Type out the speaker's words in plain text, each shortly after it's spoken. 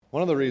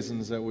One of the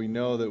reasons that we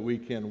know that we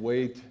can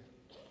wait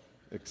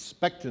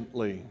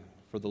expectantly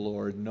for the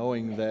Lord,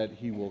 knowing that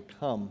He will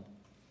come,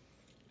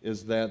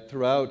 is that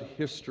throughout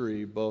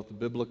history, both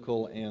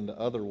biblical and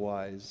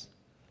otherwise,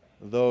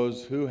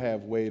 those who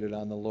have waited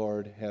on the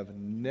Lord have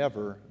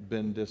never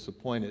been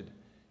disappointed.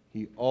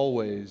 He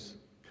always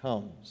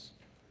comes.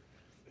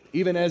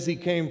 Even as He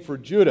came for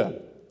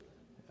Judah,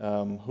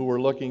 who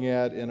we're looking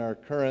at in our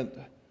current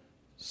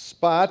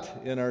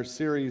spot in our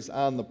series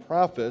on the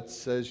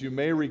prophets. As you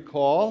may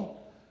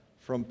recall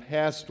from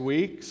past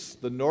weeks,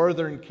 the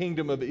northern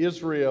kingdom of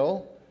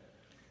Israel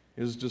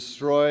is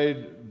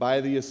destroyed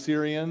by the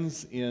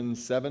Assyrians in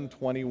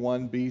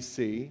 721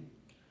 BC.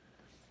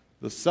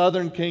 The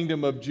southern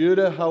kingdom of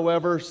Judah,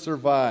 however,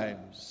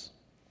 survives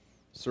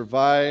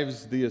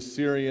the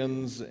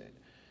Assyrians.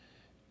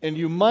 And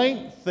we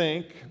might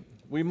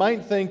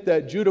think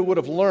that Judah would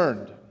have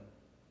learned.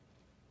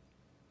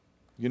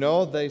 You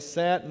know, they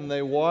sat and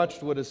they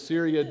watched what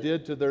Assyria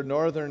did to their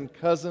northern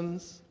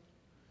cousins.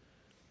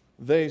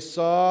 They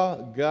saw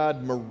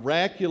God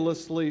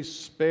miraculously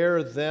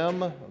spare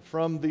them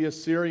from the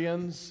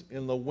Assyrians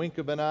in the wink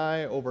of an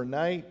eye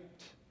overnight.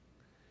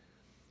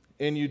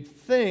 And you'd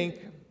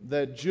think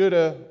that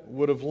Judah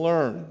would have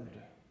learned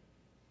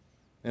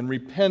and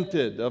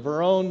repented of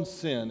her own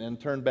sin and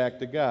turned back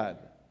to God.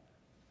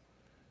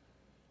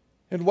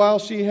 And while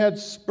she had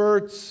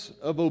spurts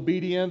of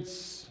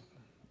obedience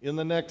in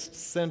the next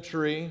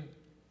century,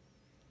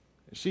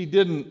 she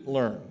didn't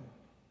learn.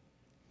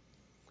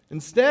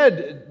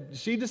 Instead,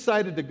 she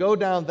decided to go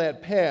down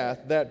that path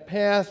that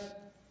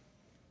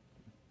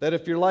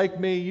if you're like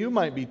me, you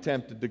might be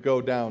tempted to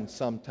go down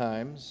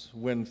sometimes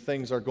when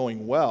things are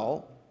going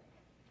well.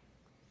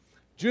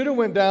 Judah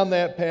went down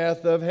that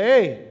path of,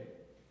 hey,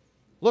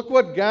 look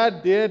what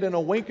God did in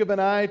a wink of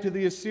an eye to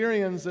the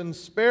Assyrians and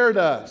spared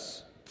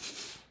us.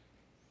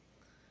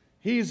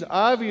 He's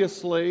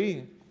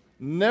obviously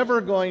never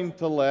going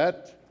to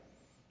let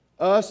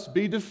us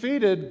be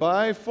defeated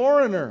by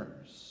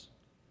foreigners.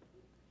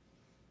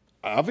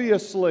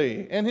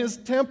 Obviously. And His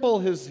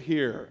temple is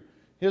here.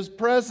 His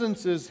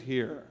presence is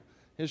here.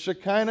 His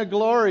Shekinah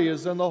glory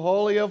is in the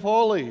Holy of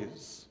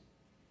Holies.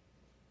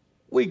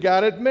 We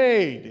got it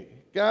made.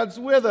 God's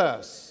with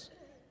us.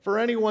 For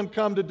anyone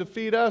come to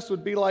defeat us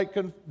would be like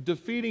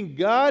defeating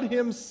God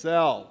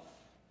Himself.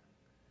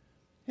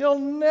 He'll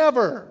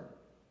never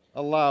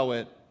allow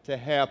it to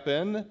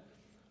happen,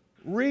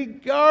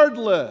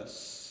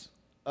 regardless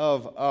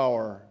of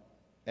our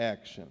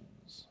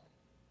actions.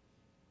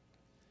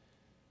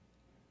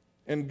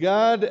 And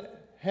God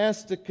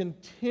has to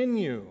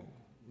continue,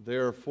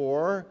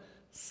 therefore,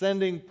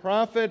 sending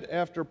prophet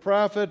after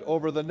prophet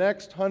over the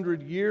next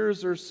 100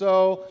 years or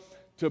so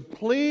to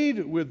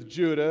plead with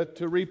Judah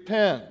to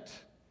repent.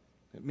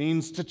 It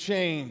means to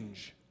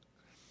change.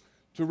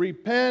 To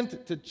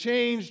repent, to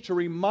change, to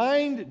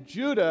remind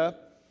Judah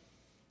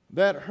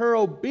that her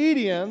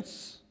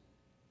obedience,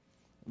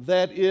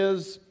 that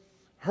is,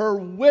 her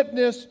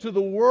witness to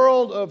the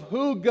world of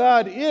who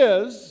God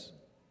is,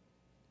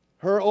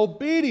 her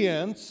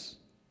obedience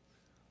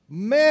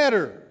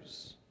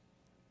matters.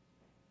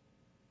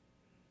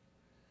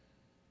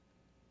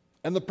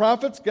 And the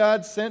prophets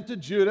God sent to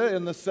Judah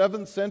in the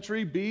 7th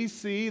century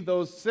BC,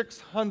 those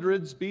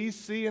 600s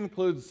BC,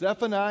 include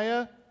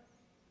Zephaniah,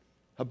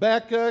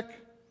 Habakkuk,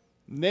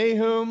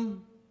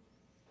 Nahum,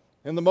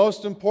 and the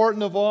most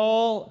important of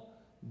all,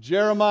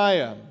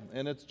 Jeremiah.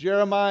 And it's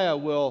Jeremiah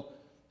we'll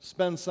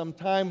spend some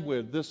time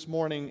with this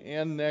morning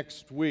and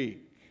next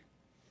week.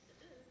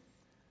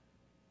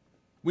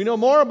 We know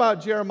more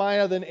about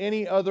Jeremiah than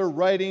any other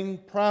writing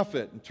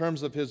prophet in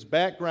terms of his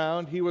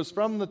background. He was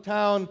from the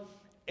town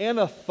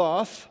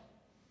Anathoth,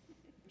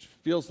 which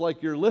feels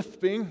like you're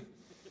lisping.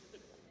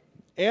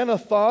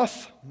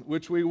 Anathoth,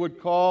 which we would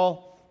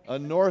call a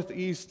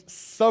northeast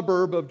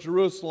suburb of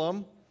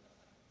Jerusalem.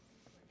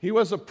 He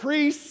was a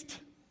priest.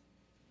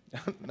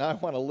 Now I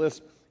want to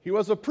lisp. He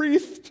was a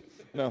priest.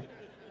 No.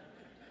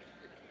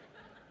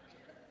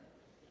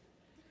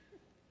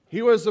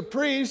 He was a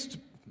priest,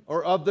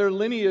 or of their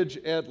lineage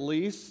at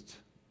least.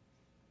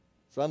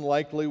 It's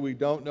unlikely, we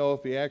don't know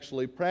if he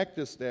actually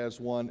practiced as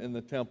one in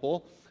the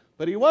temple.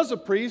 But he was a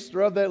priest,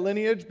 or of that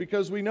lineage,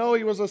 because we know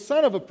he was a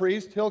son of a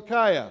priest,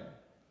 Hilkiah.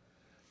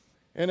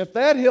 And if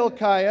that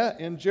Hilkiah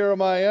in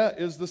Jeremiah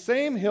is the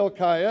same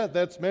Hilkiah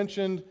that's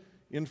mentioned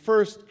in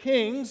 1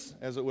 Kings,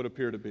 as it would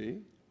appear to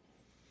be,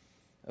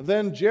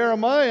 then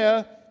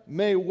Jeremiah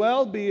may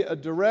well be a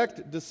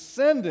direct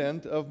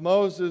descendant of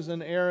Moses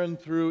and Aaron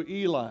through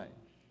Eli.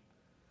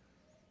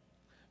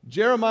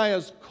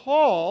 Jeremiah's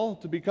call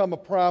to become a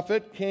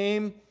prophet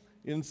came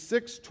in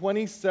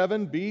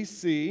 627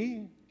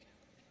 BC,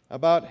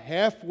 about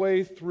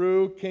halfway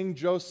through King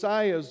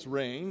Josiah's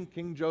reign.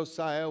 King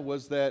Josiah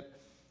was that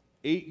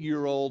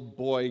 8-year-old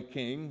boy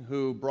king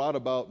who brought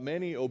about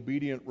many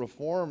obedient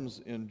reforms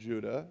in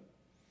Judah.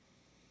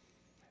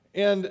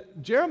 And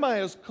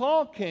Jeremiah's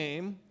call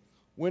came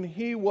when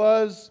he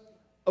was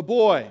a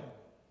boy.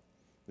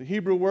 The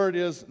Hebrew word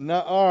is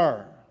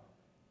na'ar.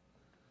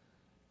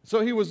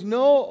 So he was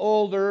no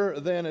older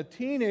than a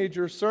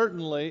teenager,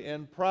 certainly,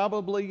 and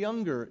probably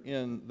younger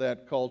in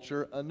that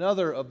culture.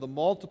 Another of the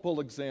multiple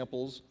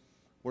examples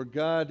where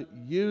God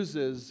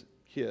uses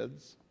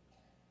kids.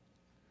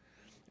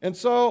 And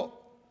so,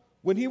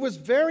 when he was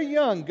very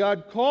young,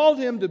 God called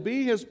him to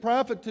be his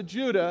prophet to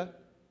Judah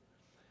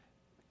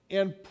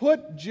and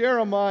put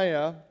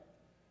Jeremiah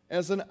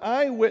as an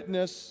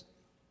eyewitness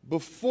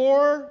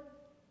before,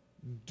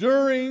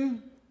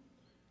 during,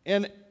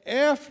 and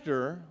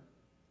after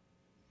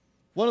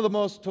one of the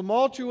most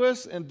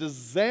tumultuous and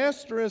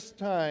disastrous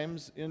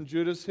times in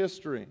Judah's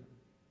history.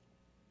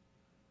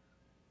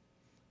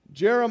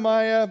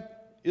 Jeremiah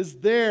is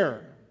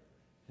there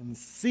and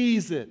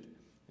sees it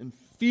and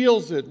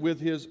feels it with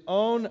his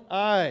own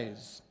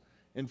eyes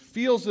and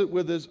feels it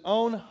with his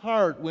own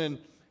heart when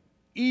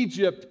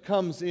Egypt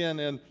comes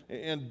in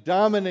and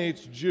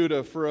dominates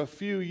Judah for a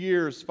few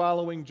years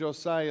following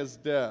Josiah's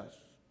death.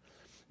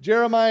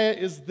 Jeremiah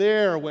is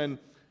there when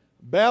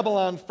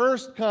Babylon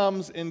first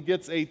comes and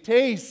gets a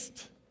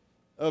taste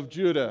of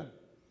Judah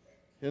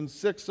in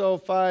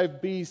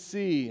 605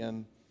 BC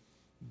and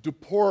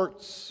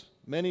deports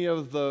many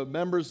of the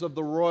members of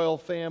the royal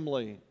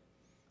family,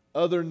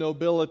 other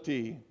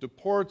nobility,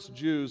 deports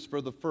Jews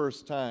for the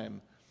first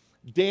time.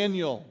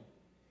 Daniel,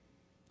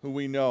 who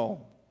we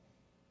know,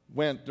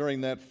 went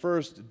during that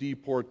first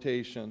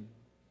deportation.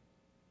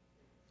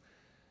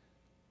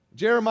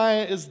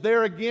 Jeremiah is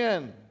there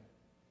again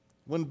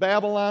when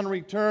Babylon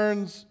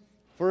returns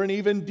for an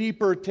even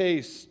deeper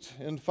taste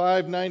in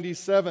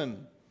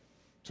 597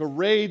 to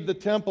raid the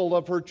temple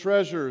of her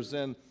treasures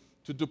and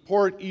to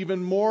deport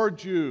even more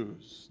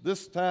Jews,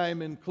 this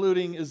time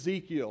including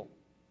Ezekiel.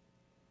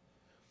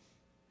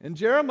 And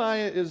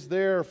Jeremiah is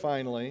there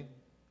finally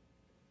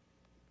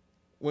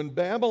when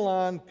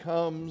Babylon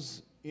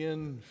comes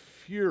in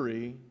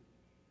fury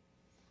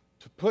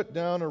to put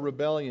down a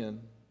rebellion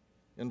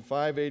in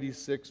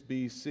 586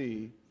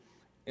 BC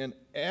and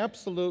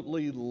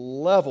absolutely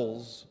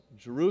levels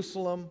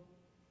Jerusalem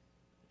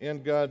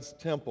and God's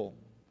temple.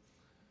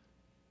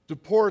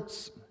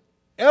 Deports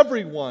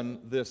everyone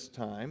this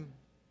time,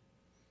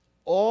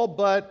 all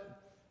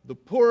but the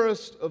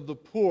poorest of the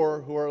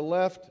poor who are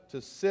left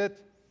to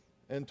sit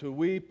and to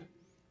weep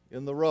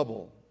in the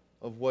rubble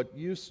of what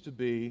used to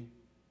be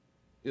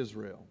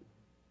Israel.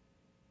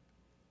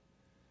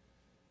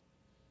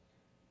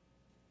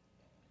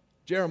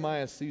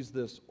 Jeremiah sees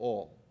this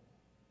all,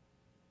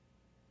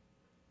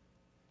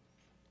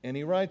 and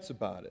he writes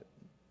about it.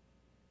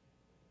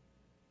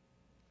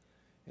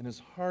 And his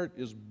heart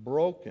is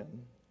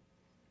broken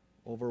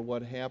over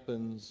what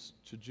happens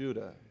to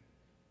Judah.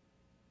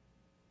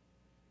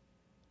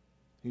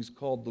 He's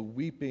called the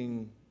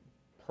weeping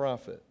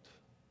prophet.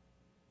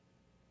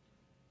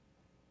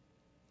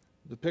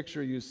 The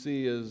picture you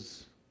see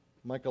is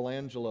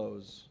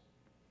Michelangelo's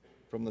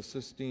from the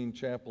Sistine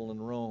Chapel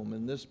in Rome.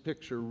 And this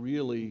picture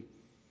really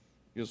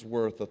is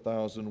worth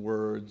 1,000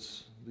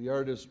 words. The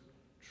artist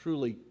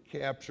truly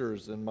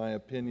captures, in my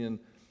opinion,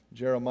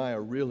 Jeremiah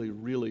really,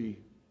 really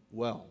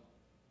well.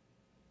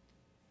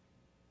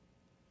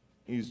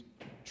 He's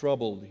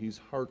troubled. He's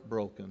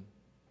heartbroken.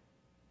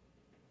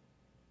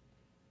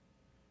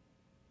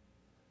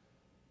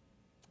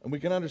 And we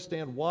can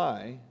understand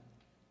why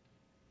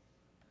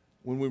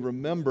when we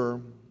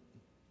remember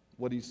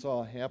what he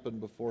saw happen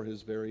before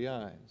his very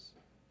eyes.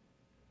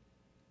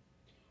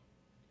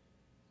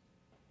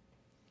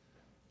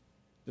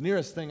 The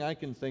nearest thing I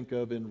can think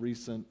of in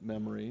recent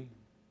memory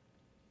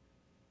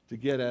to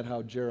get at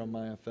how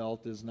Jeremiah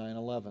felt is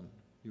 9/11.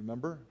 You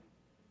remember?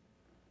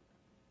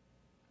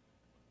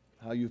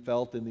 How you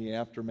felt in the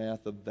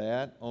aftermath of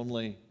that,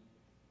 only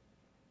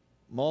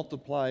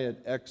multiply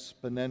it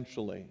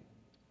exponentially.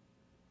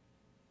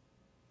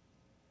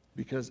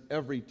 Because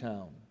every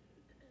town,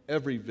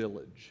 every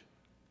village,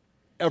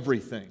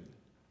 everything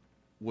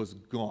was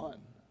gone.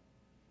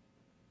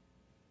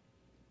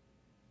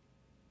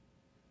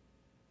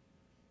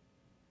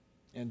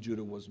 And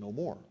Judah was no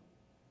more.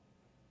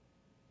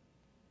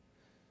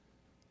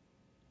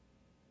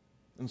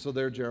 And so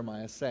there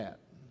Jeremiah sat.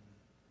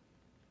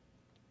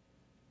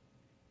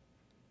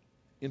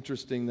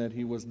 Interesting that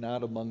he was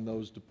not among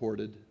those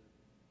deported.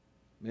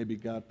 Maybe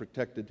God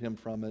protected him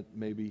from it,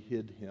 maybe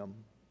hid him.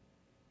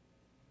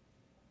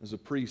 As a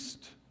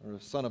priest or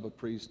a son of a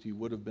priest, he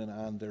would have been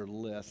on their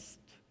list.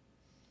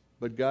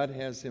 But God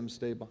has him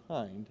stay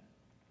behind,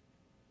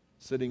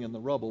 sitting in the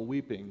rubble,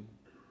 weeping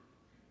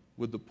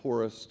with the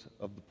poorest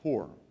of the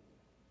poor.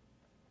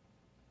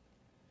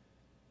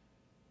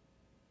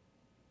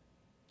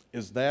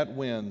 Is that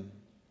when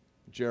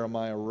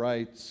Jeremiah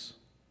writes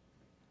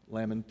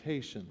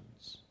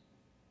Lamentations?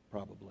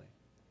 Probably.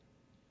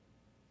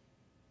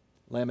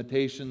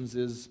 Lamentations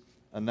is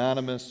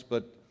anonymous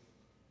but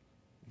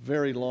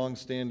very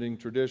long-standing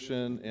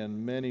tradition,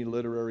 and many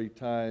literary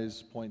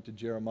ties point to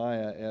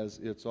Jeremiah as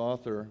its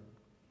author.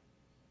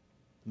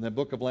 In the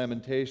book of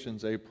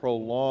Lamentations, a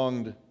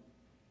prolonged,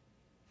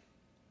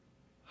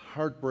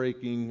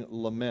 heartbreaking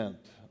lament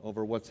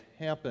over what's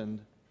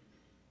happened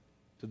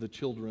to the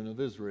children of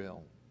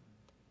Israel.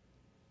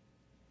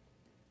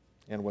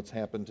 and what's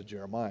happened to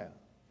Jeremiah.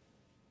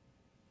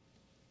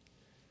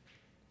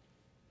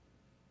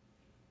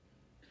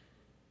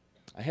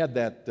 I had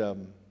that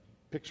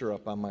picture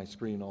up on my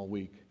screen all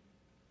week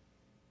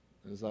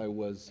as I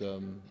was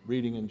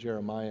reading in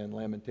Jeremiah and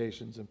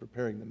Lamentations and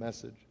preparing the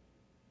message.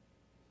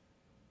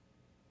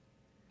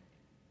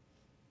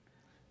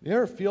 You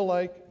ever feel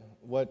like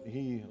what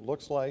he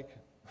looks like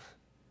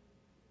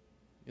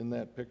in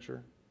that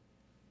picture?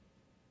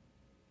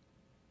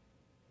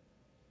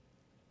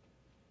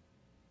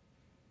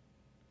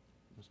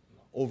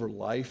 Over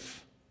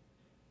life,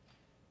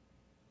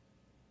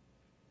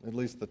 at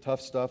least the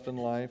tough stuff in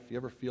life. You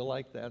ever feel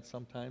like that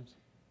sometimes?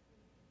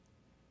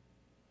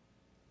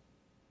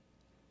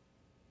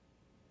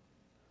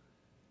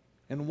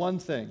 And one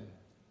thing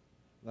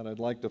that I'd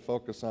like to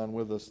focus on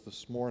with us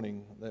this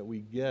morning that we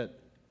get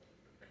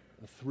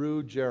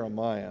through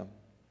Jeremiah,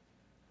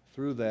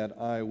 through that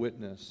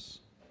eyewitness,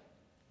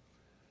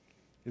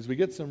 is we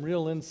get some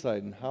real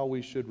insight in how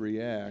we should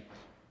react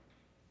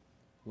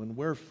when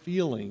we're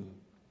feeling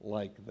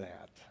like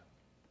that,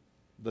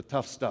 the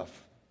tough stuff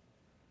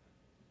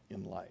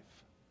in life.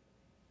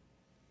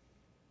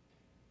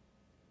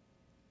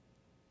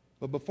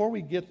 But before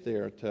we get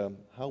there to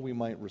how we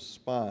might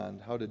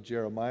respond, how did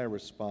Jeremiah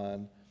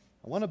respond,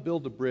 I want to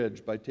build a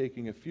bridge by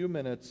taking a few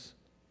minutes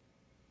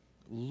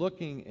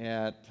looking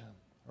at,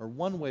 or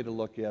one way to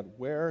look at,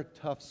 where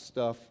tough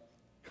stuff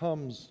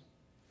comes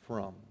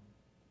from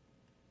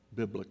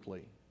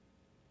biblically.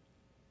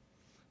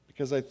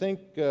 Because I think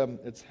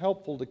it's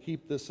helpful to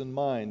keep this in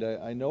mind.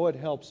 I know it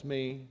helps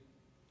me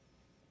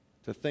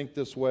to think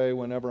this way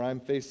whenever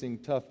I'm facing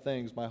tough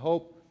things. My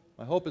hope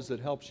is it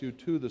helps you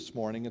too this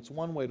morning. It's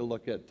one way to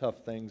look at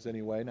tough things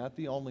anyway, not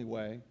the only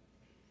way.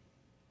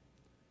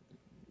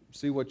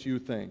 See what you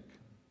think.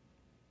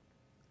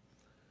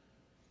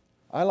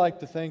 I like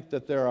to think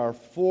that there are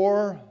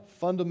 4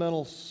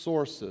 fundamental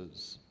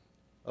sources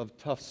of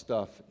tough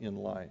stuff in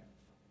life.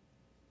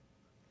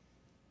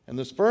 And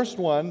this first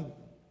one,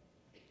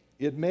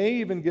 it may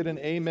even get an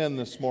amen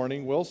this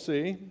morning. We'll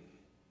see.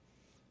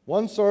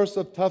 One source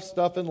of tough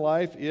stuff in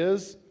life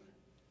is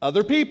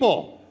other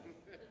people.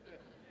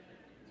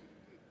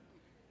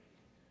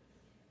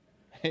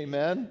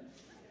 Amen?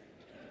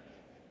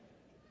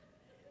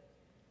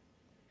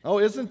 Oh,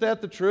 isn't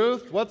that the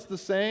truth? What's the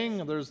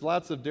saying? There's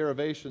lots of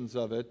derivations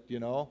of it, you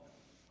know.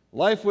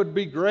 Life would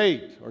be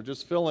great, or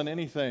just fill in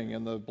anything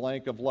in the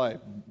blank of life.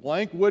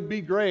 Blank would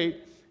be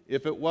great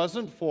if it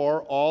wasn't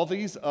for all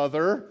these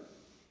other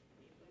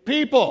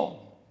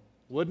people,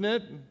 wouldn't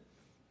it?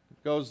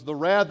 Goes the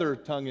rather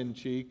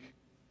tongue-in-cheek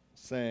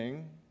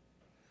saying.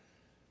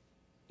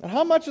 And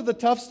how much of the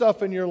tough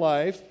stuff in your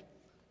life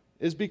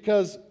is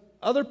because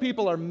other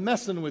people are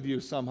messing with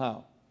you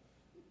somehow?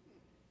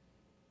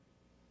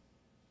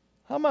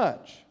 How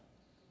much?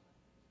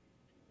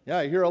 Yeah,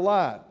 I hear a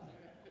lot.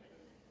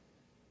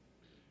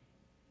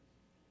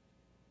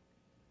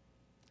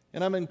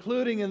 And I'm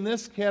including in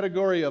this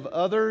category of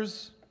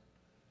others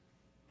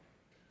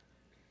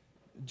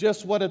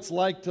just what it's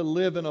like to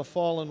live in a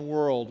fallen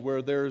world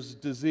where there's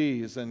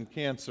disease and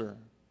cancer,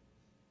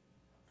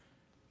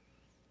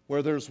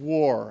 where there's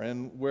war,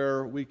 and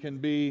where we can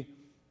be,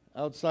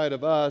 outside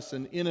of us,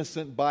 an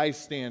innocent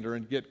bystander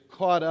and get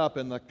caught up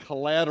in the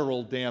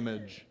collateral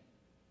damage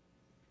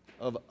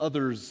of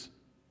others'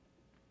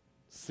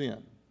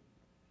 sin.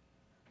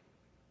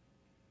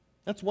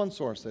 That's one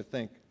source, I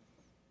think,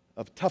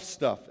 of tough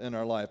stuff in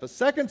our life. A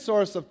second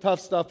source of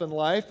tough stuff in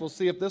life, we'll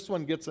see if this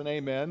one gets an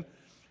amen,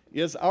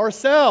 is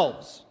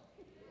ourselves.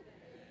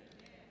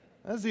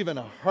 That's even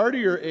a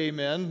heartier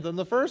amen than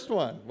the first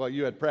one. Well,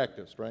 you had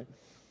practiced, right?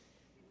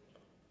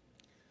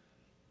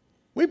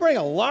 We bring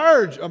a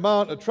large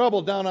amount of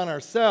trouble down on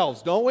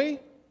ourselves, don't we?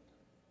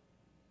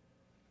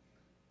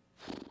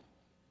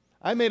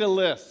 I made a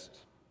list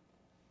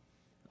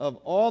of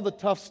all the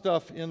tough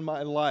stuff in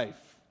my life,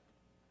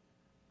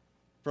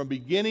 from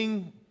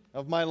beginning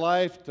of my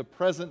life to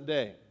present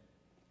day,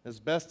 as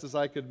best as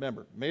I could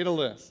remember. Made a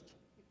list.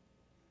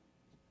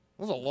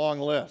 It was a long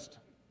list.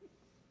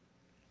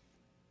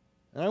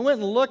 And I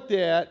went and looked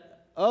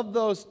at, of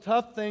those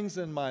tough things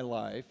in my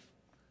life,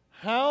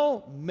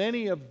 how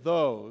many of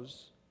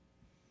those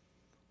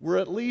were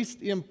at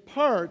least in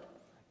part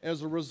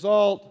as a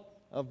result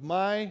of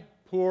my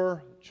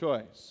poor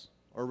choice,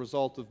 or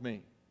result of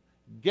me.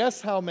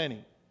 Guess how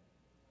many?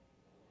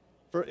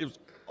 It was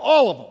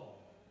all of them.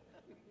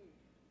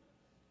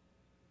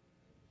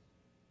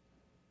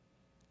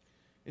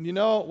 And you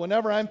know,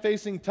 whenever I'm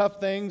facing tough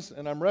things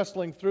and I'm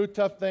wrestling through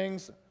tough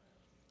things,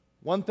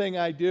 one thing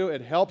I do,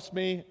 it helps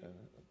me.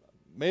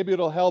 Maybe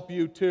it'll help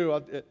you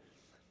too.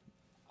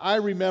 I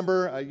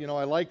remember, I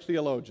like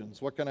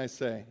theologians. What can I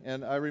say?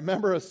 And I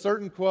remember a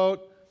certain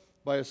quote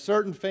by a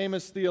certain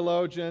famous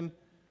theologian.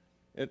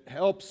 It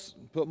helps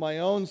put my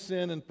own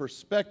sin in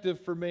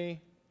perspective for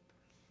me.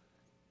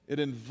 It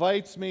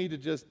invites me to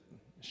just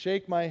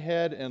shake my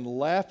head and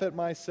laugh at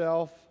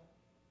myself,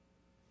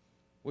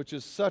 which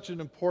is such an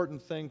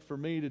important thing for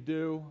me to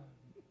do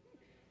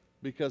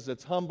because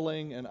it's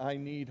humbling and I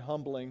need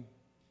humbling.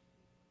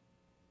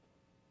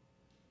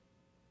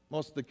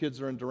 Most of the kids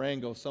are in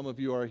Durango. Some of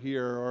you are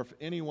here. Or if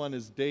anyone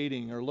is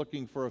dating or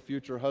looking for a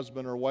future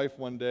husband or wife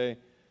one day,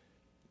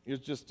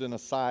 here's just an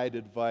aside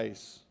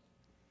advice.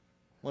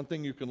 One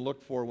thing you can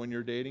look for when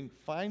you're dating,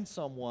 find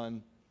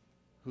someone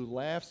who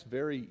laughs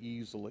very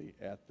easily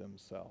at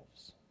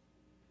themselves.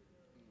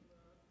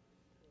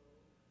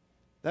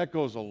 That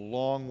goes a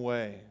long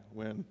way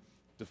when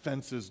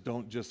defenses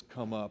don't just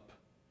come up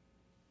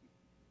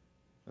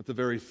at the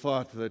very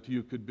thought that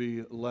you could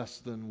be less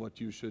than what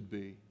you should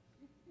be.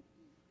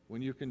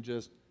 When you can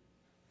just,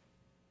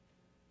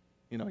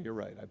 you're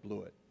right, I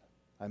blew it.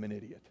 I'm an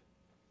idiot.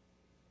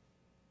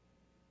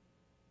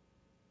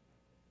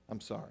 I'm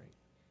sorry.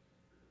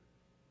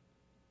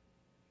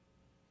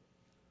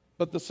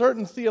 But the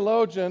certain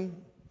theologian,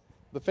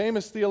 the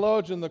famous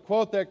theologian, the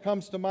quote that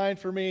comes to mind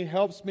for me,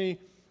 helps me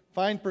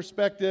find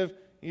perspective,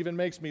 even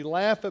makes me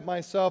laugh at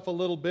myself a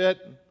little bit.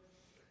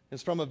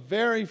 It's from a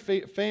very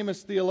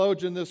famous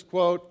theologian, this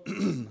quote,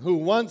 who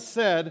once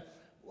said,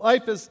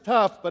 "Life is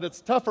tough, but it's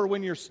tougher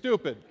when you're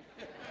stupid."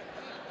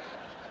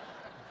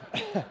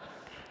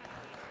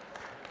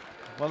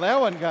 Well, that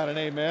one got an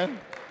amen.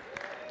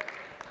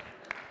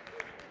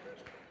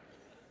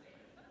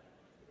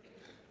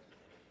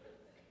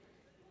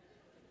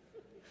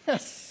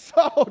 That's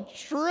so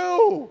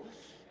true.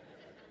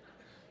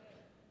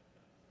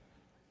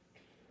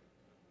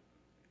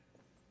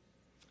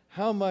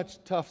 How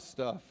much tough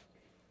stuff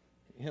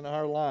in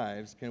our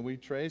lives can we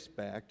trace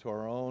back to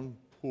our own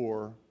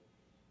poor,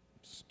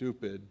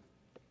 stupid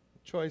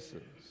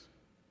choices?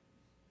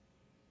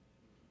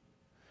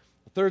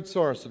 The third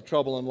source of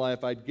trouble in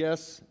life, I'd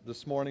guess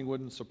this morning,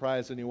 wouldn't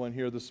surprise anyone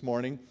here this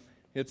morning,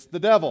 it's the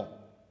devil.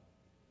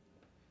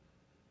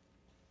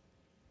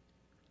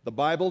 The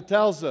Bible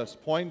tells us,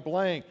 point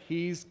blank,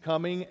 he's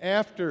coming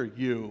after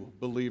you,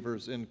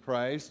 believers in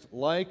Christ,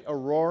 like a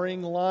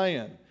roaring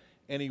lion,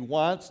 and he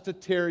wants to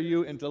tear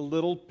you into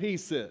little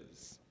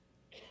pieces.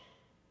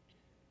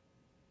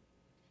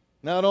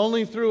 Not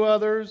only through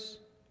others,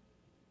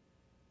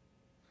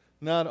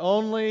 not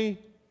only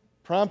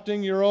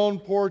prompting your own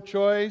poor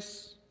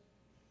choice,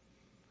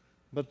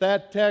 but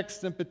that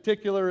text in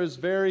particular is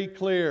very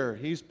clear.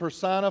 He's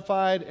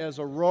personified as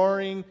a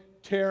roaring,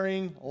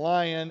 tearing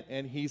lion,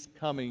 and he's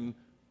coming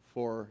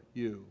for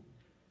you.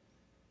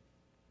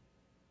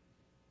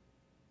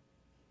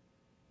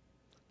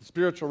 The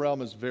spiritual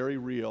realm is very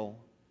real.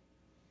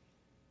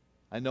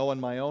 I know in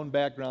my own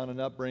background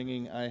and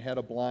upbringing, I had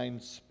a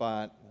blind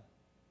spot.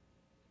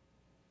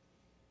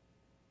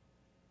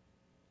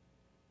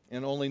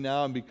 And only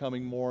now I'm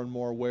becoming more and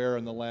more aware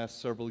in the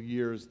last several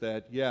years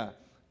that,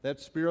 that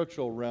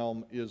spiritual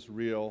realm is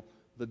real.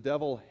 The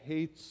devil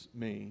hates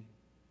me,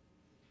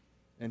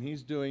 and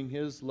he's doing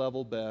his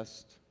level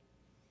best,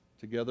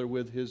 together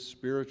with his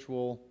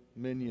spiritual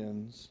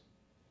minions,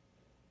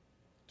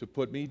 to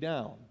put me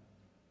down.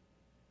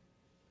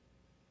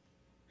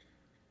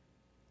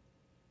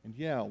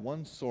 And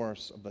one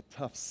source of the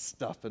tough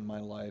stuff in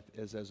my life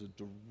is as a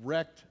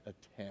direct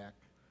attack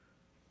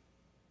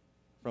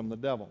from the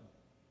devil.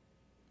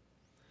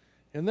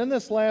 And then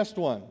this last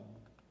one,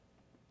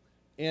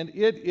 and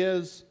it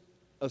is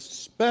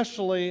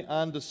especially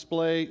on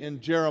display in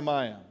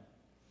Jeremiah.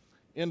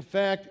 In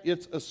fact,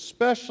 it's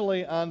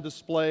especially on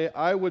display,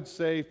 I would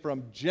say,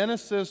 from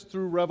Genesis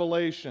through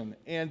Revelation.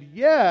 And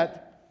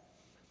yet,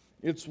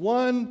 it's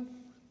one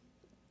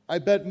I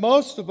bet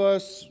most of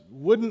us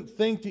wouldn't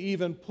think to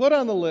even put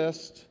on the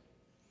list,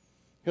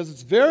 because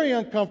it's very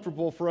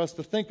uncomfortable for us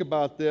to think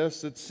about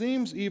this. It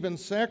seems even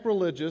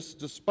sacrilegious,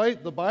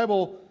 despite the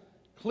Bible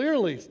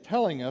clearly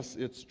telling us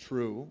it's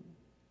true.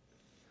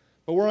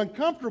 But we're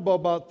uncomfortable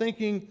about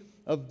thinking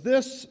of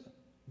this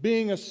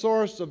being a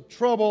source of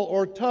trouble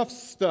or tough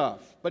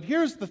stuff. But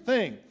here's the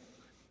thing.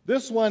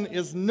 This one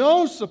is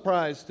no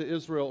surprise to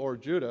Israel or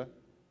Judah.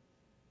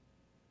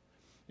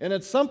 And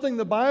it's something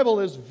the Bible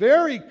is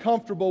very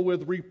comfortable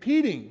with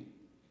repeating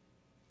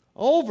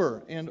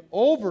over and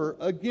over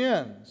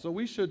again. So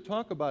we should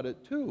talk about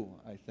it too,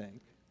 I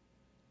think.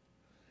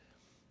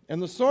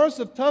 And the source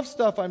of tough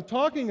stuff I'm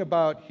talking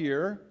about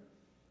here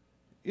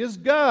is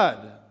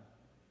God.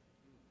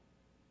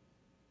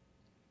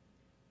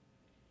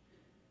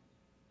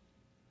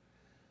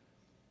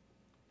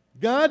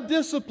 God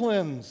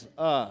disciplines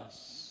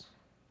us.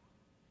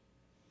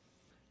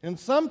 And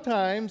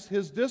sometimes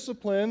his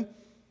discipline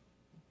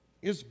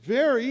is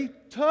very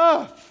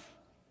tough.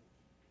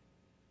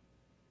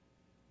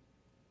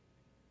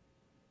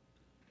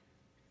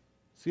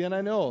 See, and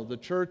I know the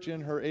church in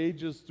her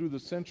ages through the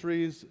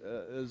centuries,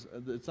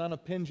 it's on a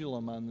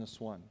pendulum on this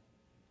one.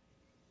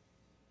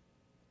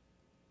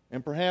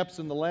 And perhaps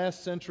in the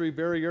last century,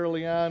 very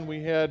early on,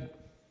 we had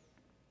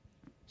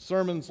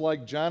sermons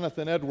like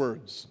Jonathan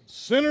Edwards,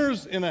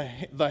 sinners in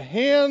the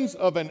hands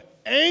of an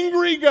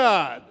angry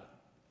God.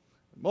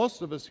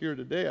 Most of us here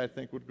today, I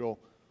think, would go,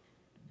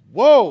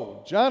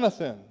 whoa,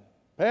 Jonathan,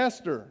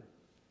 pastor,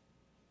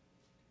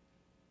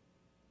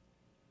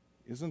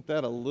 isn't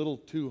that a little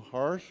too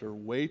harsh or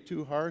way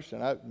too harsh?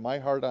 And my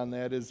heart on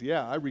that is,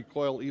 I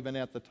recoil even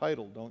at the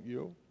title, don't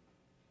you?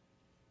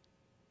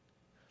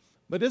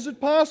 But is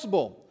it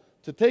possible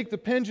to take the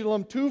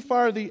pendulum too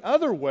far the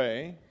other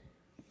way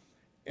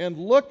and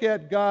look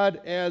at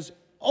God as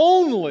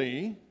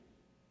only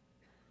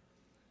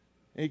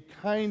a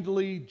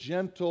kindly,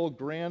 gentle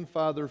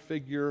grandfather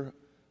figure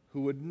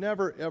who would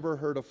never ever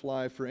hurt a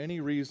fly for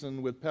any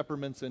reason with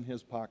peppermints in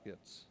his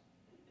pockets?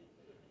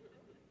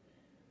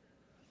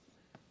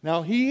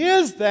 Now, he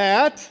is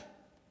that,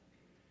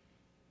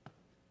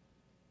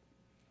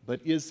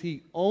 but is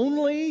he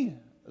only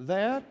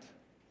that?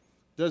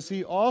 Does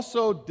he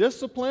also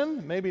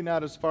discipline? Maybe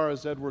not as far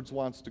as Edwards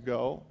wants to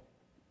go.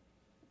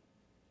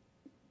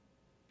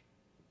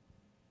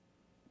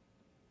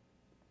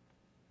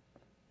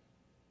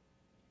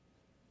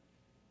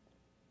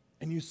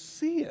 And you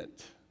see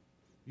it.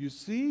 You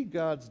see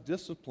God's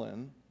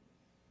discipline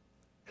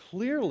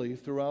clearly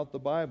throughout the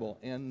Bible,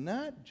 and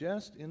not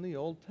just in the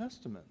Old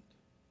Testament.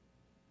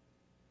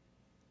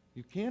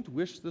 You can't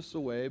wish this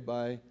away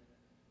by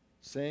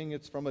saying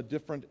it's from a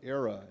different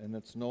era and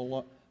it's no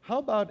longer. How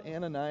about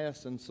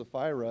Ananias and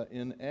Sapphira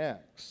in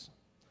Acts,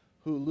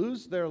 who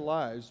lose their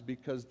lives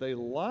because they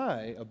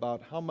lie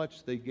about how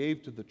much they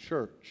gave to the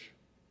church?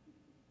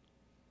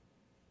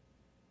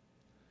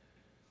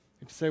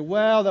 You say,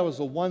 well, that was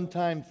a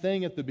one-time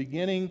thing at the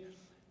beginning.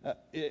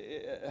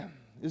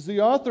 Is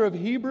the author of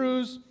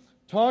Hebrews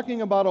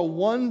talking about a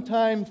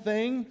one-time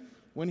thing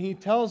when he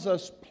tells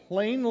us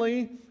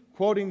plainly,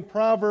 quoting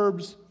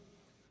Proverbs,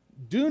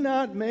 "Do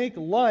not make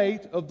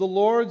light of the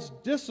Lord's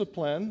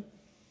discipline,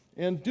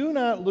 and do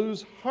not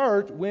lose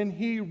heart when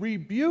he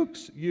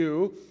rebukes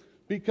you,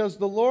 because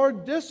the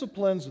Lord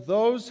disciplines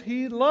those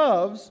he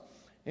loves,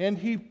 and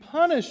he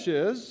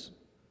punishes,"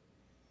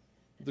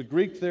 the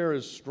Greek there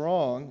is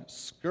strong,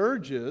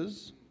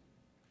 "scourges,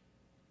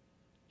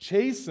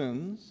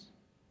 chastens,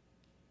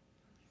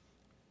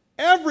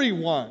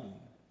 everyone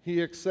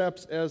he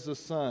accepts as a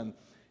son.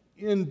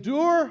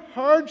 Endure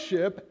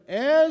hardship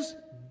as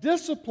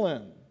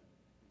discipline."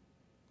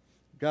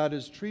 God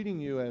is treating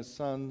you as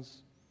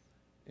sons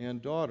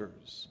and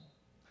daughters.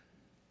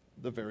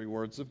 The very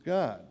words of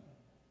God.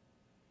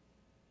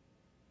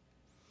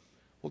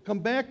 We'll come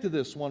back to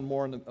this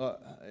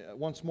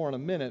once more in a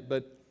minute,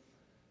 but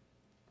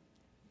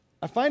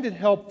I find it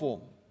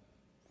helpful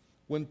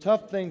when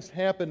tough things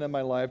happen in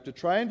my life to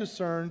try and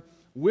discern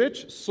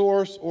which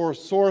source or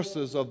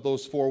sources of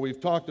those four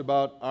we've talked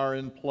about are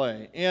in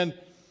play. And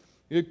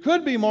it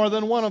could be more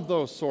than one of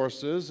those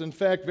sources. In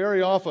fact,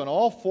 very often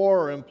all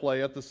four are in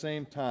play at the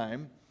same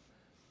time.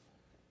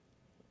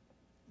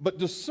 But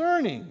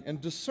discerning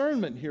and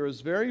discernment here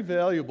is very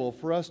valuable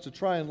for us to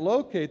try and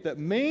locate that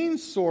main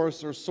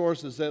source, or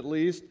sources at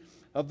least,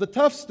 of the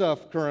tough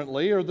stuff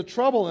currently, or the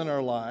trouble in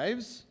our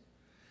lives,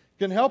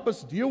 can help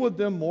us deal with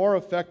them more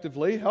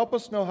effectively, help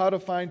us know how to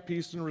find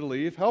peace and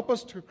relief, help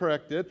us to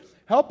correct it,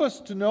 help us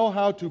to know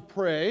how to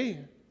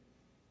pray.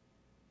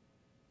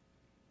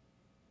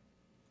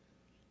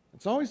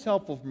 It's always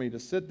helpful for me to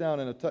sit down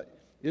and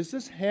is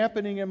this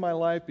happening in my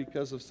life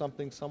because of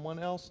something someone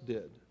else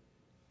did?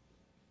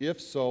 If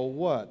so,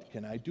 what?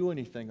 Can I do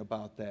anything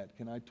about that?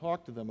 Can I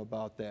talk to them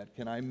about that?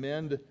 Can I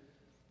mend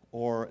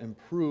or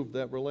improve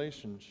that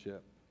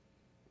relationship?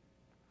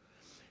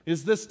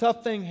 Is this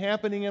tough thing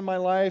happening in my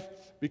life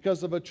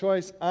because of a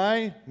choice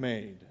I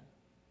made?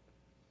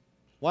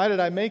 Why did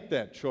I make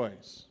that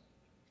choice?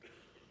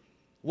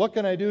 What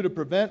can I do to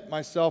prevent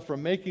myself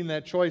from making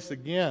that choice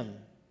again?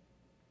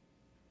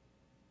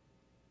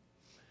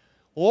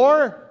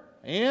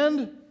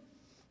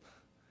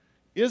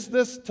 Is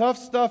this tough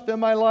stuff in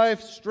my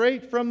life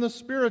straight from the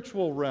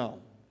spiritual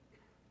realm?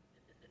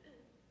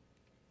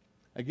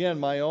 Again,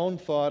 my own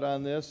thought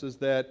on this is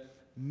that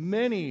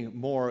many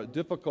more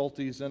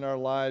difficulties in our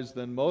lives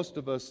than most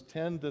of us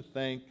tend to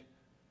think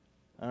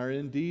are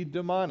indeed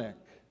demonic.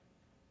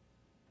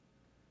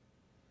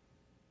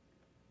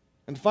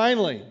 And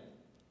finally,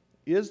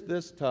 is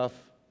this tough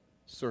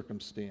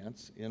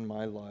circumstance in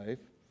my life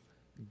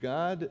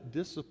God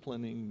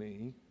disciplining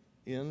me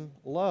in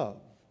love,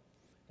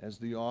 as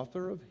the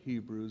author of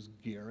Hebrews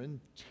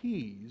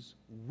guarantees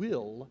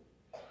will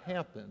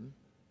happen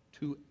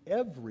to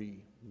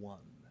everyone?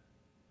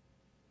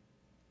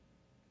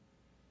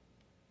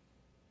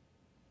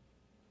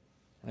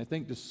 And I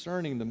think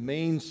discerning the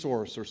main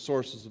source or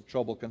sources of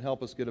trouble can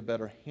help us get a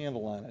better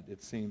handle on it,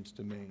 it seems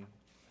to me.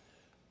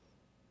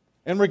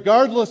 And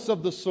regardless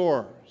of the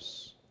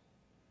source,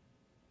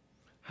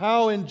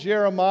 how in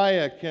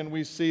Jeremiah can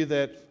we see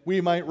that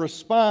we might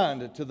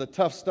respond to the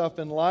tough stuff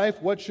in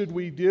life? What should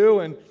we do?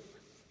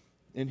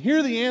 And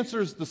here the answer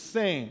is the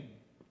same.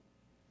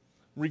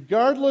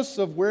 Regardless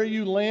of where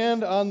you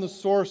land on the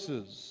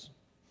sources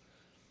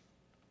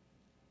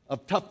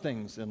of tough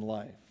things in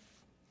life,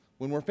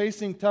 when we're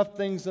facing tough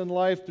things in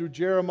life through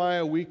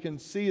Jeremiah, we can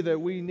see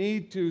that we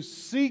need to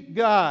seek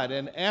God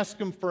and ask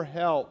Him for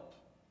help.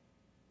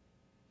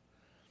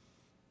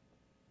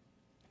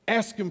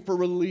 Ask Him for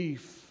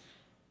relief.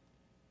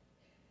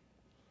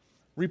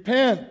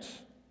 Repent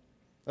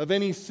of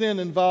any sin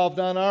involved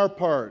on our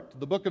part.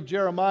 The book of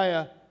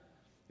Jeremiah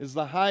is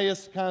the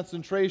highest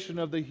concentration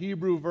of the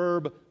Hebrew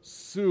verb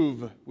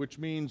suv, which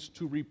means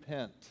to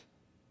repent.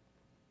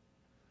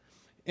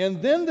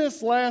 And then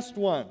this last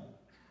one,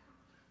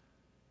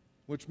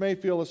 which may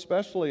feel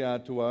especially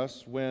odd to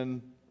us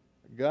when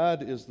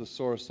God is the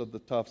source of the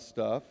tough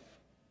stuff.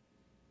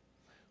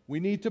 We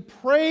need to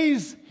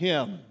praise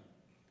Him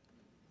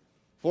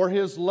for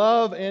His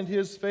love and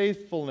His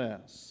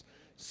faithfulness.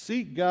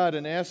 Seek God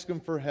and ask Him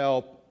for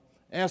help.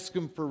 Ask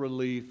Him for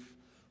relief.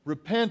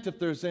 Repent if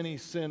there's any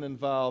sin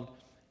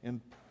involved.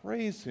 And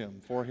praise Him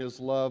for His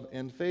love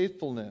and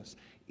faithfulness.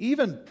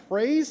 Even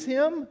praise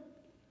Him?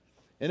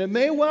 And it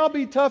may well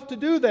be tough to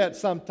do that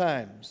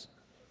sometimes.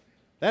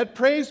 That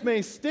praise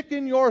may stick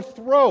in your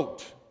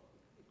throat,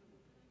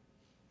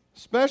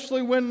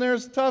 especially when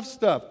there's tough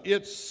stuff.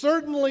 It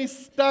certainly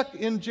stuck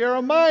in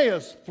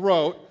Jeremiah's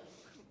throat.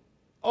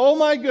 Oh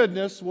my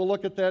goodness, we'll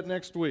look at that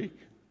next week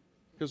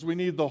because we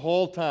need the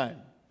whole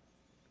time.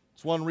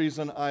 It's one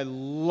reason I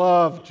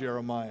love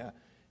Jeremiah.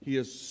 He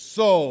is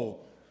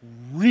so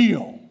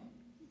real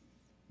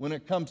when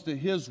it comes to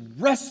his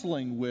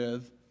wrestling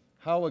with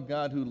how a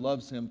God who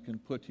loves him can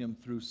put him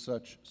through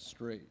such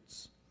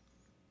straits.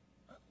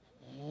 I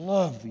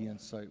love the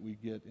insight we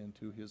get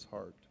into his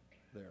heart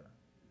there.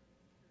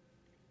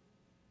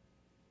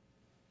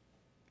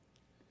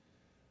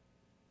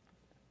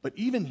 But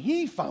even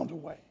he found a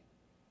way.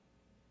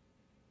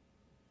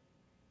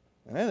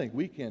 And I think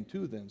we can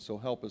too then, so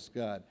help us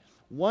God.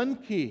 One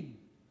key,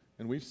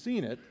 and we've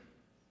seen it,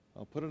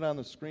 I'll put it on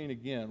the screen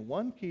again.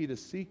 One key to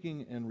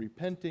seeking and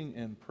repenting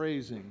and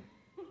praising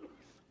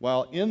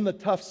while in the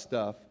tough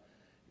stuff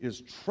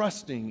is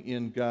trusting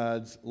in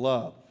God's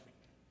love.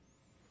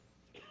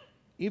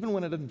 Even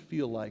when it doesn't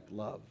feel like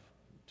love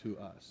to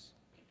us.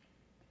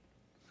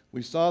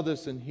 We saw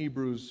this in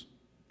Hebrews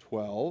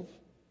 12.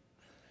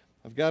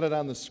 I've got it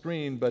on the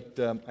screen, but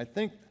I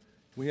think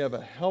we have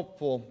a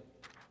helpful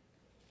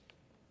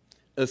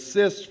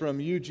assist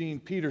from Eugene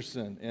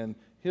Peterson and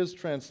his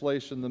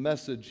translation, The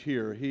Message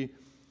here. He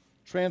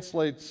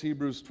translates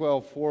Hebrews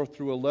 12, 4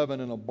 through 11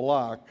 in a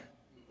block.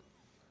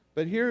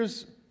 But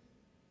here's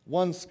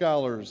one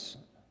scholar's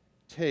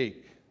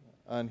take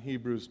on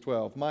Hebrews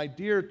 12. My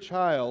dear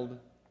child,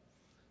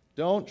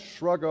 don't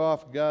shrug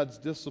off God's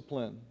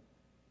discipline,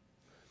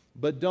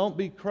 but don't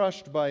be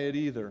crushed by it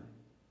either.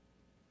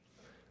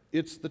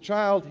 It's the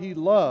child He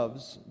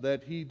loves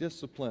that He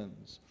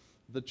disciplines.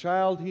 The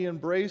child He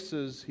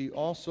embraces, He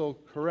also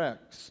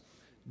corrects.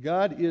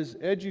 God is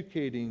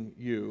educating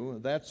you.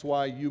 That's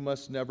why you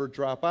must never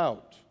drop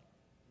out.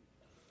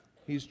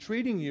 He's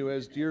treating you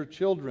as dear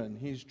children.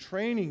 He's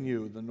training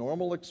you, the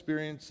normal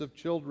experience of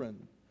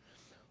children.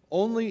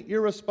 Only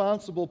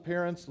irresponsible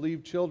parents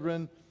leave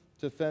children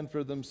to fend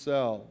for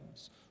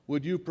themselves.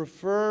 Would you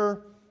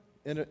prefer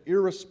an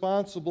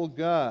irresponsible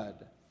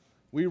God?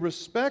 We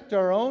respect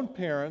our own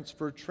parents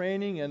for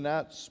training and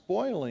not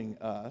spoiling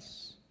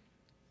us.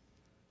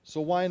 So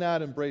why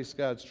not embrace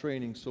God's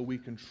training so we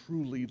can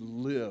truly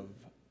live?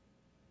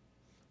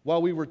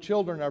 While we were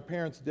children, our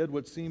parents did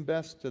what seemed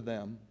best to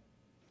them.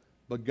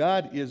 But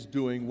God is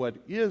doing what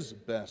is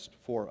best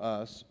for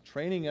us,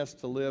 training us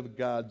to live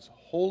God's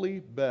holy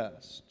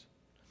best.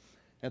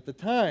 At the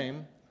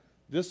time,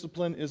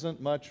 discipline isn't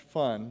much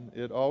fun.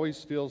 It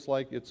always feels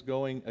like it's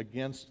going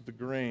against the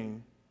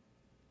grain.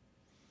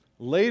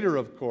 Later,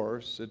 of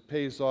course, it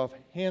pays off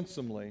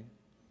handsomely,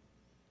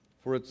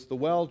 for it's the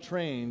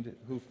well-trained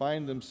who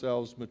find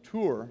themselves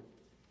mature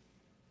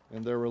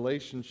in their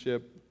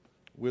relationship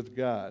with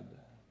God.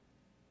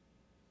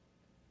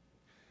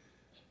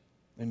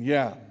 And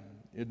yeah,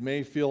 it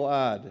may feel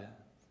odd.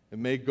 It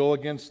may go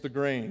against the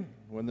grain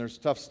when there's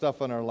tough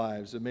stuff in our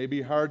lives. It may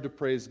be hard to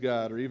praise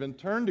God or even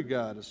turn to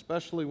God,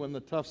 especially when the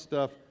tough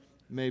stuff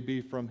may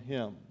be from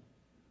Him.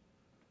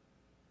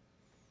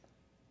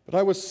 But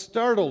I was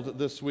startled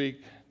this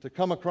week to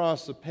come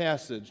across a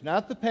passage,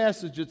 not the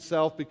passage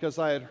itself because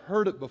I had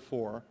heard it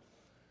before,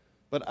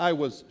 but I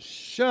was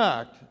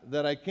shocked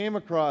that I came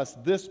across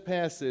this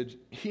passage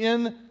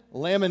in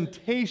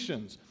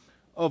Lamentations.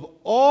 Of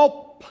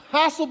all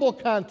possible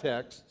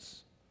contexts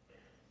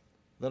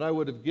that I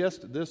would have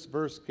guessed this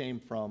verse came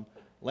from,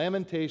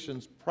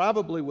 Lamentations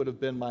probably would have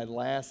been my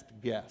last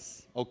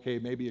guess. Okay,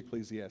 maybe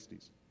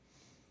Ecclesiastes.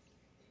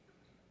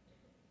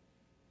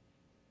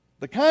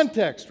 The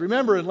context,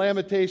 remember in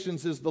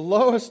Lamentations, is the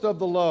lowest of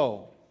the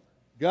low.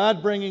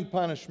 God bringing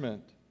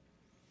punishment.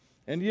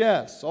 And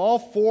yes, all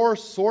four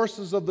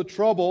sources of the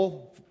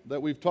trouble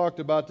that we've talked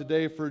about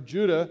today for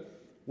Judah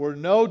were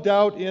no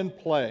doubt in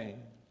play.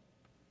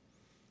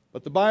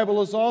 But the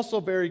Bible is also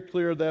very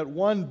clear that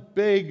one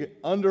big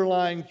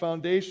underlying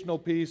foundational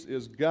piece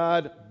is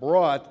God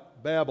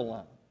brought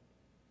Babylon.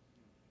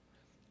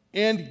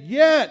 And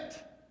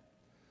yet,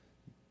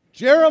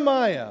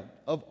 Jeremiah,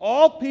 of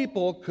all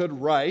people, could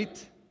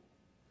write,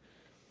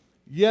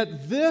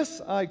 "Yet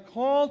this I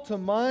call to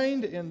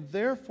mind and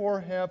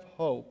therefore have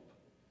hope.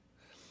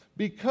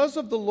 Because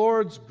of the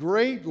Lord's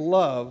great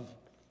love,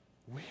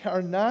 we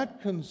are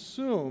not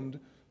consumed,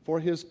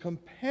 for His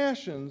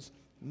compassions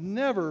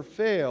never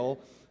fail.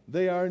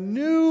 They are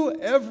new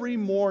every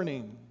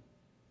morning.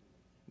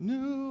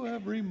 New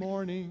every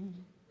morning.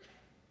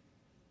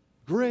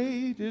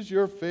 Great is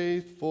your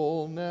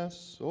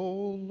faithfulness, O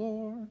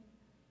Lord.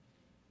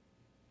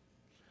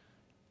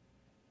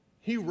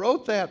 He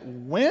wrote that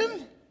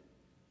when?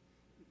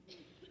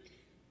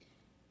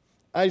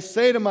 I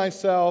say to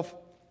myself,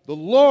 the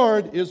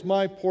Lord is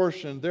my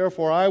portion,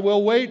 therefore I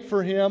will wait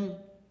for him.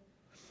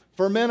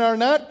 For men are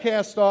not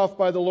cast off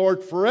by the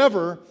Lord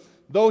forever.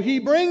 Though he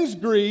brings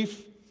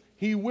grief,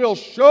 he will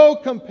show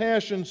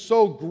compassion.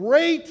 So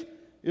great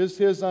is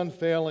his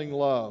unfailing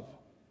love.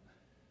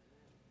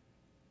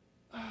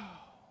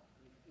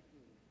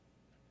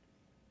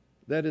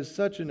 That is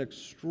such an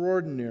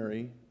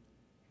extraordinary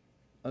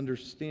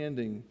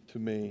understanding to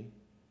me.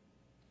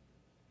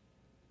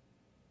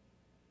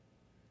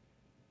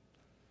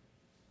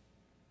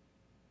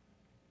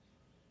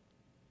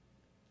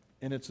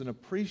 And it's an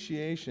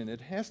appreciation.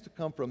 It has to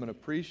come from an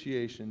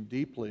appreciation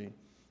deeply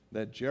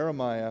that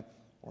Jeremiah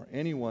or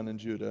anyone in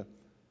Judah,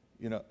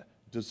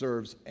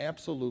 deserves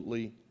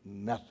absolutely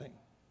nothing.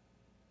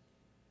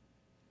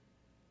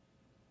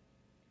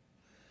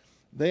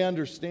 They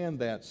understand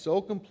that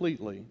so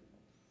completely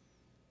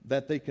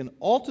that they can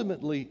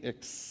ultimately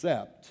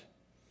accept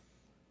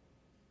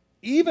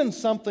even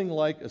something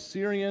like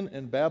Assyrian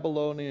and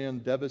Babylonian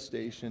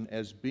devastation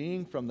as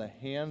being from the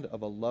hand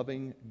of a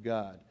loving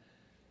God.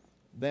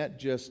 That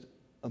just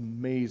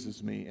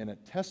amazes me, and it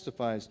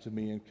testifies to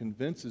me and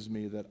convinces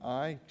me that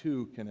I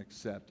too can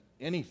accept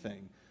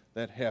anything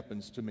that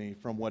happens to me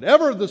from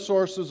whatever the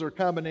sources or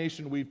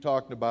combination we've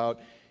talked about,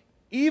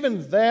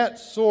 even that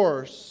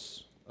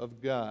source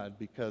of God,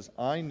 because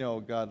I know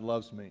God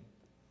loves me.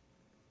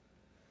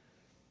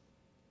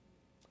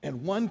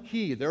 And one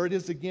key, there it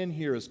is again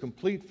here, is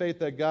complete faith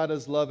that God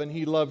is love and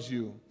he loves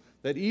you.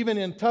 That even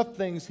in tough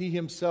things he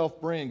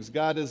himself brings,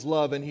 God is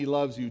love and he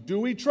loves you. Do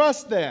we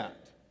trust that?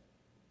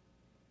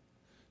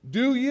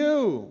 Do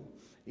you?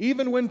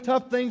 Even when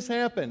tough things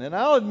happen. And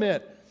I'll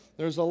admit,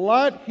 there's a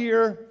lot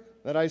here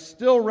that I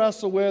still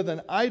wrestle with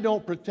and I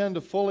don't pretend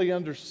to fully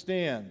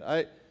understand.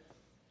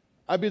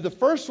 I'd be the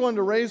first one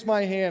to raise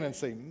my hand and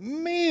say,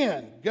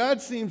 man,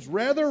 God seems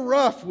rather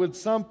rough with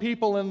some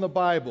people in the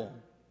Bible,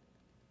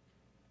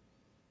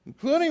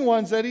 including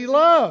ones that he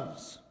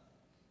loves,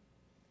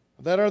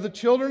 that are the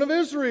children of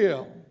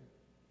Israel.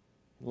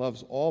 He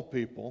loves all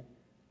people.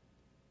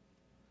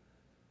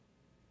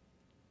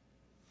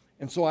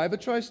 And so I have a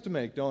choice to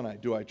make, don't I?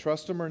 Do I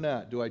trust him or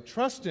not? Do I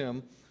trust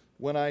him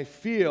when I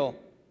feel,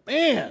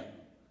 man,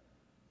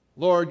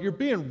 Lord, you're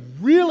being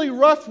really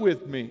rough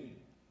with me?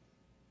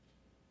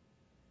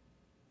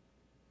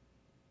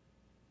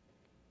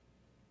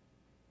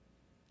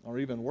 Or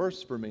even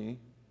worse for me,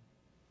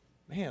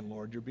 man,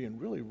 Lord, you're being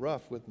really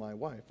rough with my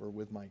wife or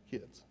with my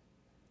kids.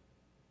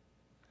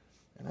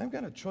 And I've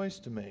got a choice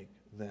to make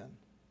then.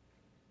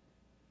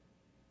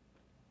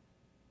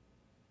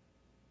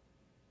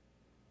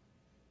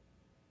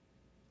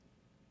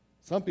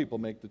 Some people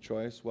make the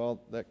choice,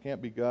 well, that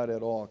can't be God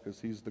at all because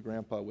he's the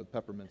grandpa with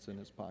peppermints in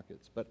his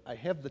pockets. But I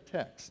have the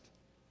text,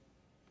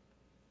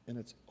 and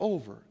it's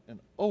over and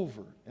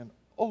over and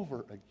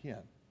over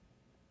again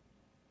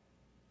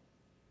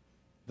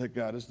that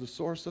God is the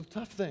source of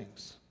tough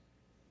things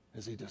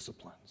as he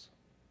disciplines.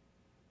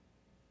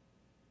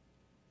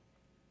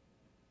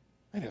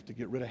 I'd have to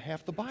get rid of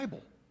half the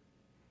Bible.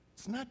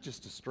 It's not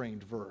just a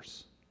strange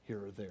verse here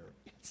or there.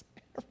 It's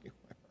everywhere.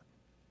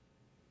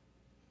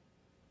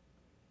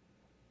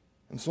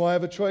 And so I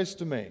have a choice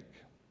to make.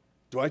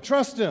 Do I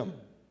trust him?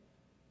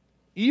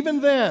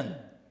 Even then.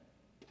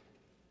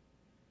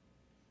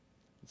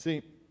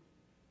 See,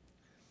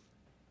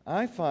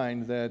 I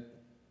find that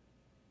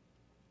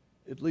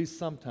at least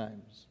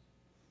sometimes,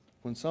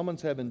 when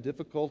someone's having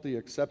difficulty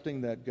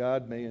accepting that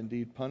God may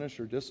indeed punish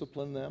or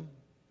discipline them,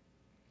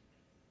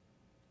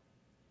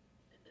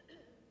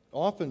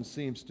 often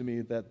seems to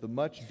me that the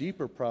much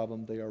deeper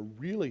problem they are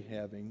really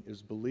having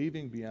is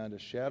believing beyond a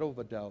shadow of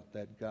a doubt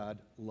that God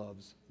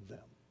loves them.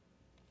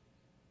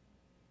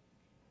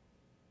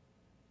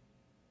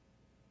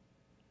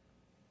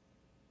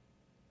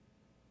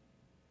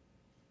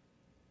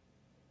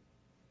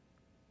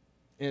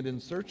 And in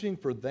searching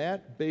for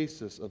that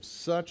basis of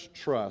such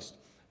trust,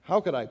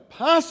 how could I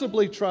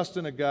possibly trust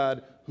in a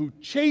God who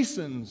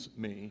chastens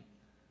me?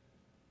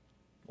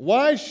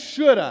 Why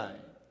should I?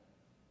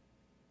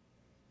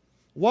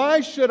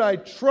 Why should I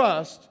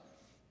trust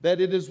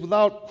that it is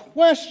without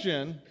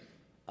question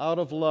out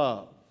of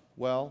love?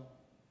 Well,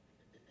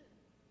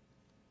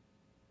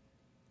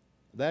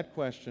 that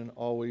question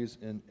always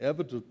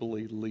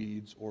inevitably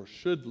leads or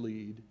should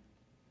lead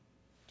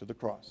to the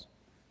cross.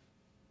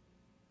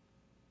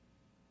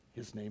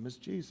 His name is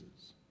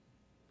Jesus.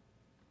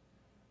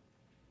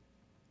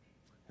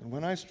 And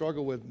when I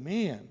struggle with,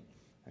 man,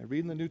 I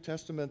read in the New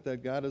Testament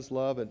that God is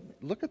love, and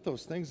look at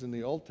those things in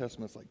the Old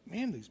Testament. It's like,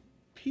 man, these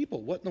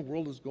people, what in the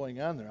world is going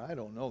on there? I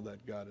don't know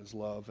that God is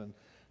love. And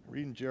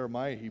reading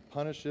Jeremiah, he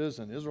punishes,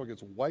 and Israel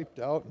gets wiped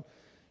out. And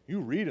you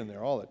read in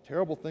there all the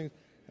terrible things.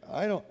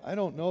 I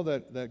don't know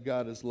that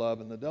God is love,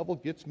 and the devil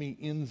gets me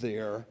in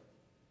there.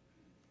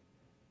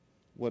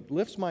 What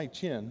lifts my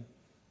chin,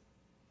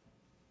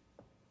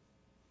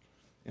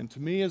 and to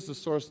me is the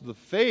source of the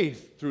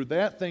faith through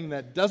that thing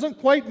that doesn't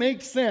quite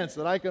make sense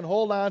that I can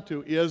hold on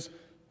to, is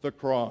the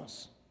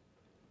cross.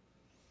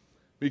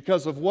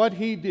 Because of what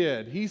he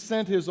did. He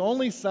sent his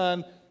only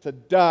son to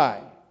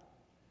die.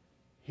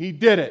 He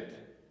did it.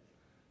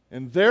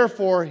 And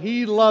therefore,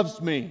 he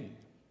loves me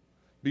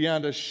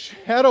beyond a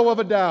shadow of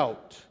a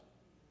doubt.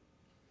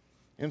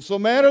 And so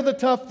matter the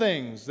tough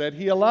things that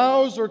he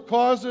allows or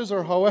causes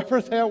or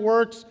however that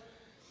works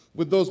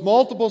with those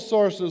multiple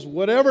sources,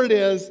 whatever it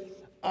is,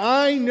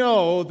 I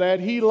know that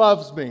he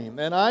loves me.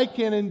 And I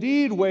can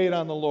indeed wait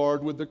on the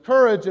Lord with the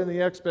courage and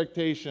the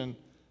expectation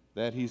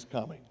that he's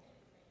coming.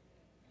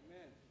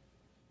 Amen.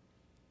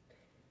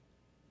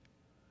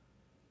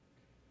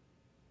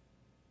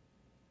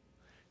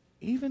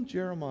 Even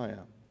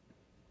Jeremiah,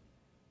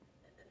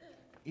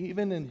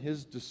 even in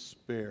his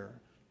despair,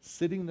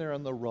 sitting there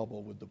in the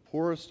rubble with the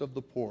poorest of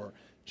the poor,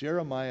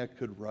 Jeremiah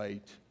could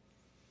write,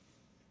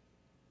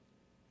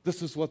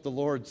 "This is what the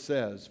Lord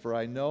says, for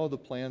I know the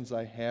plans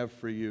I have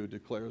for you,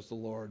 declares the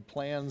Lord,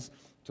 plans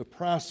to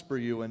prosper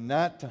you and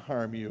not to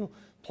harm you,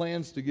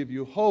 plans to give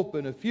you hope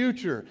and a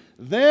future.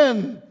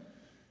 Then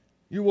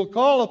you will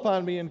call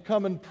upon me and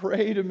come and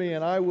pray to me,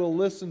 and I will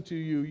listen to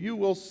you. You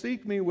will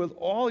seek me with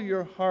all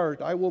your heart.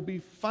 I will be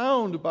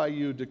found by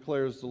you,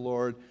 declares the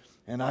Lord,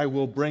 and I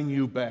will bring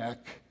you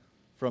back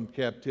from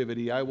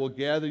captivity. I will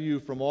gather you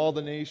from all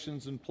the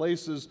nations and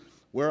places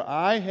where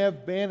I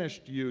have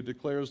banished you,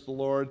 declares the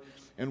Lord,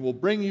 and will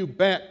bring you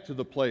back to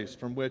the place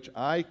from which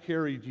I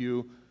carried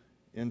you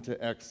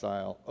into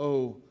exile."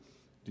 Oh,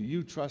 do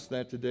you trust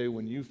that today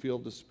when you feel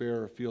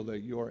despair or feel that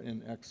you're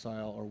in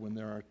exile, or when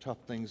there are tough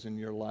things in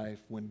your life,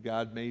 when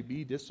God may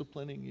be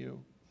disciplining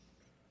you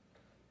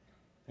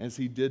as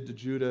he did to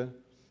Judah?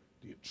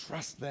 Do you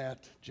trust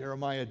that?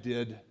 Jeremiah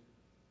did.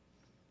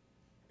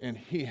 And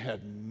he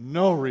had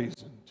no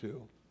reason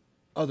to,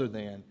 other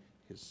than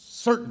his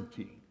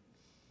certainty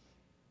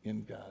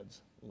in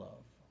God's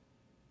love.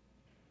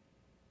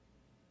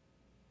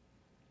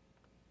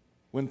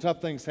 When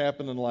tough things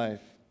happen in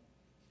life,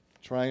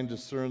 try and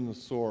discern the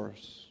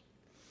source,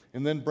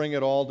 and then bring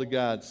it all to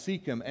God.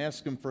 Seek him,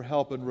 ask him for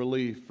help and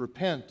relief.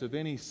 Repent of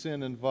any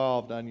sin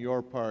involved on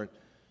your part.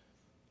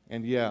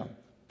 And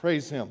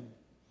praise him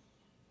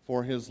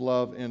for his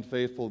love and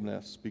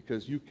faithfulness,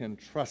 because you can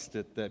trust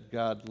it that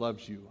God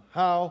loves you.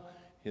 How?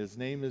 His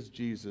name is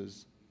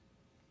Jesus,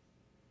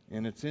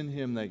 and it's in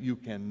him that you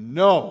can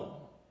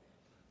know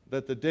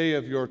that the day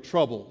of your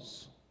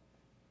troubles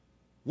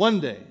one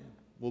day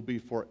will be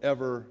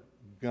forever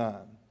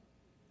gone.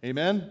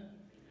 Amen?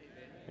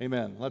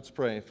 Amen. Let's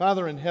pray.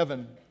 Father in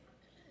heaven,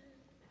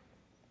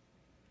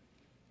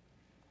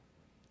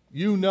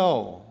 you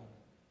know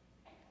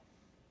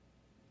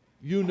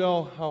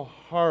how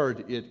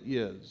hard it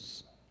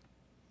is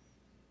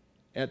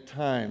at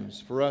times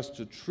for us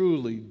to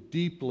truly,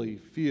 deeply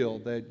feel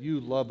that you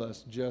love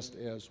us just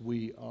as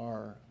we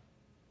are.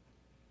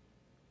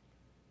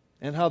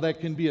 And how that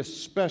can be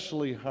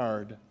especially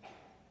hard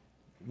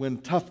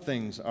when tough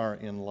things are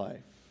in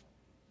life.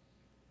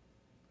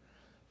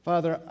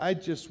 Father, I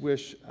just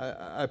wish,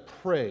 I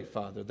pray,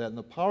 Father, that in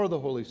the power of the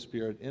Holy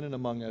Spirit in and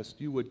among us,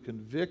 you would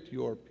convict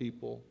your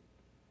people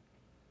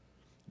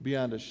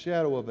beyond a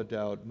shadow of a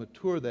doubt,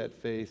 mature that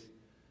faith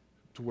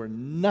to where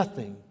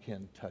nothing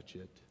can touch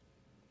it,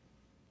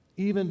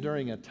 even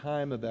during a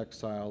time of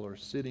exile or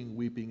sitting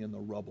weeping in the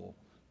rubble,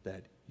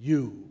 that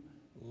you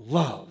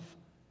love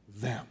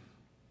them.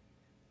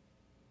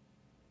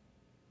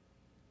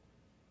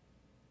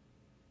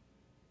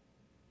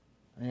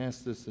 I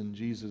ask this in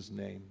Jesus'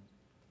 name.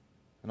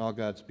 And all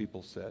God's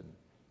people said,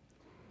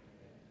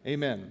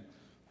 amen.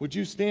 Would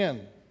you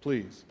stand,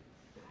 please?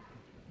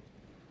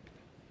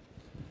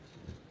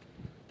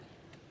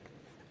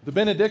 The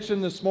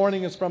benediction this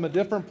morning is from a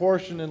different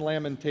portion in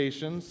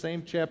Lamentations,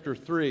 same chapter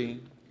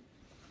 3.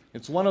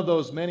 It's one of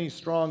those many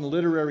strong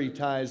literary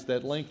ties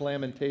that link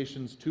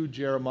Lamentations to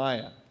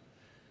Jeremiah.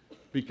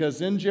 Because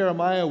in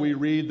Jeremiah we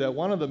read that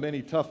one of the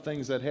many tough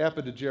things that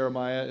happened to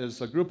Jeremiah is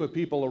a group of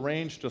people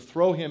arranged to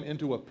throw him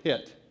into a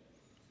pit.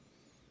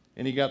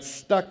 And he got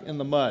stuck in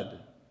the mud.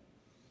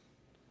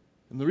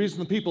 And the reason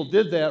the people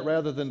did that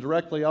rather than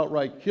directly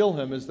outright kill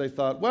him is they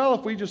thought, well,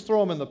 if we just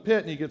throw him in the pit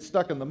and he gets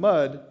stuck in the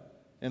mud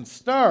and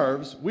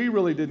starves, we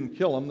really didn't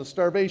kill him, the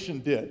starvation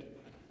did.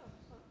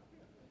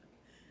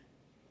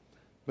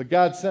 But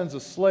God sends a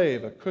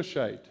slave, a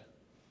Cushite,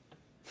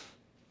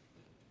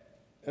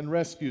 and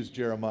rescues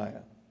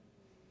Jeremiah.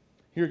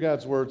 Hear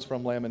God's words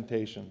from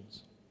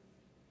Lamentations.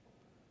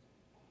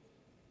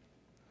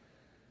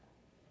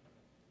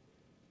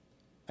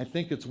 I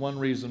think it's one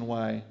reason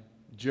why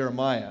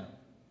Jeremiah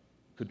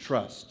could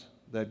trust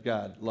that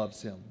God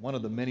loves him. One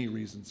of the many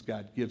reasons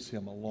God gives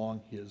him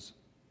along his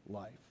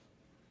life.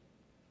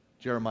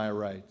 Jeremiah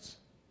writes,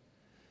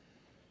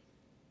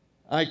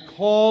 I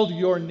called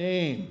your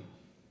name,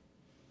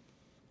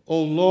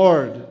 O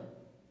Lord,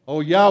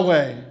 O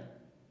Yahweh.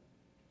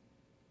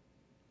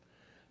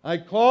 I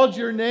called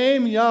your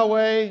name,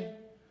 Yahweh,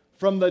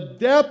 from the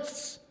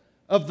depths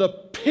of the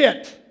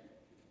pit.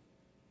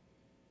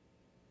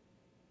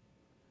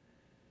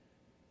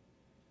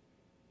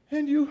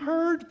 And you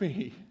heard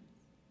me.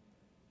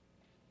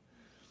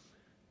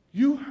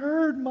 You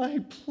heard my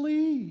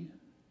plea.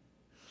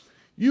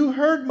 You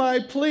heard my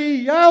plea.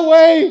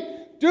 Yahweh,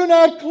 do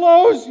not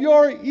close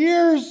your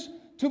ears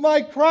to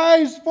my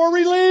cries for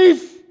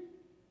relief.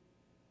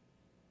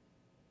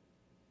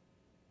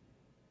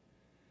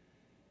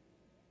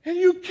 And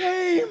you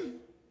came.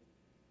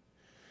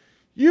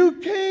 You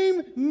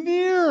came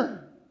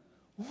near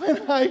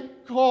when I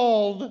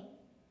called.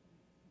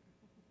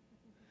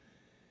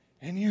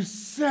 And you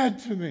said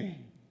to me,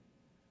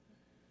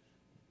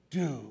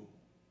 do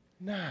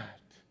not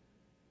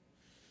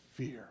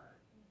fear.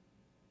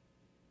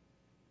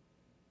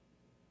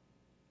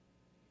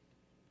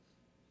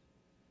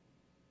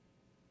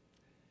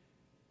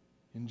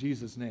 In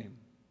Jesus' name,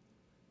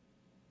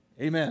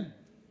 amen.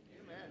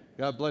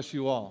 God bless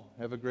you all.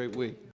 Have a great week.